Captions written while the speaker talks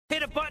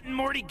Hit a button,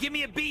 Morty, give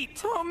me a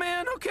beat. Oh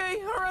man, okay,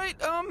 alright,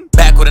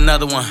 Back with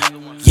another one,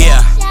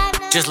 yeah.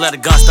 Just let a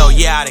gun store,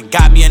 yeah, I done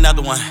got me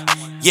another one,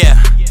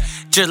 yeah.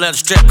 Just let a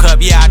strip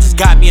club, yeah, I just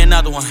got me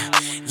another one,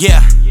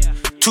 yeah.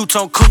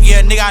 Two-tone coupe,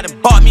 yeah, nigga, I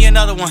done bought me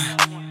another one,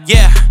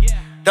 yeah.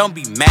 Don't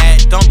be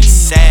mad, don't be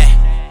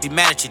sad, be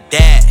mad at your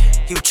dad.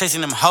 He was chasing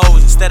them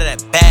hoes instead of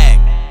that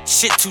bag.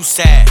 Shit too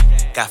sad.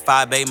 Got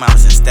 5 baby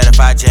mamas instead of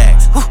 5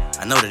 Jags. Whew,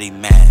 I know that he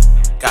mad.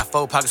 Got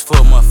 4 pockets full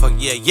of motherfucker,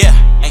 yeah,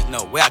 yeah. Ain't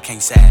no way I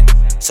can't sag.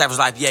 Savage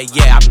life, yeah,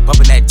 yeah. I be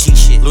bumping that G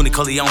shit. Looney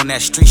Coley on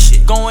that street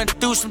shit. Going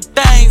through some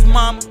things,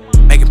 mama.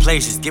 Making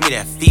plays, just give me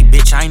that fee,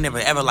 bitch. I ain't never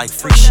ever like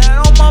free shit.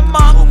 On my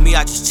mom. Oh, me,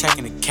 I just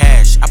checking the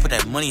cash. I put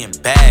that money in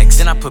bags,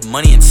 then I put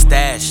money in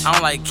stash. I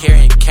don't like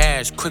carrying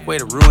cash. Quick way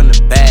to ruin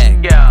the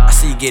bag. Yeah. I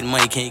see you getting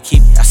money, can you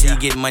keep it? I see you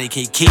getting money,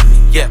 can you keep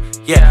it? Yeah,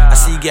 yeah. I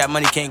see you got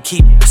money, can you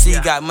keep it? I see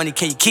you got money,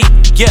 can you keep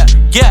it? Yeah,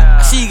 yeah.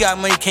 I see you got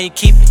money, can you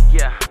keep it?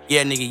 Yeah,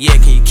 yeah, nigga, yeah,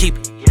 can you keep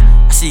it?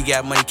 I see you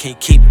got money, can you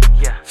keep it?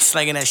 Yeah.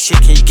 Slanging that shit,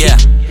 can you keep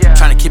it? Yeah.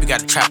 Trying to keep it,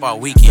 got to trap all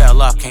weekend.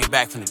 Fell off, came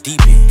back from the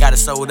deep end. Got it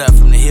sold up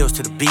from the hills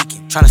to the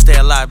beacon. Trying to stay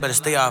alive, better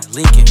stay off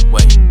Lincoln.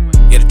 Wait,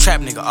 yeah, the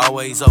trap nigga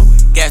always open.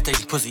 Gas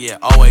station pussy, yeah,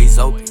 always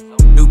open.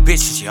 New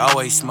bitches, she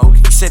always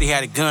smoking. He said he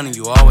had a gun and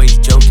you always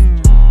joking.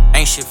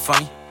 Ain't shit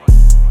funny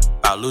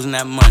about losing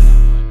that money.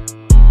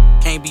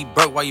 Can't be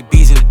broke while you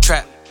bees in the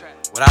trap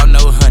without no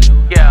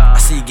honey. Yeah. I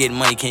see you getting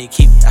money, can you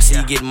keep it? I see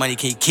you getting money,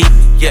 can you keep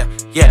it? Yeah,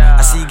 yeah.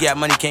 I see you got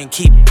money, can you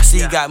keep it? I see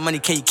you got money,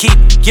 can you keep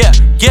it? Yeah,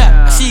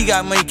 yeah. I see you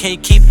got money, can you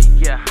keep it?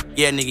 Yeah,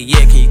 yeah, nigga,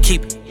 yeah, can you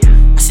keep it?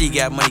 I see you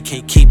got money, can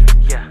you keep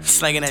it?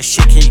 Slanging that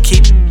shit, can you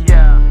keep it?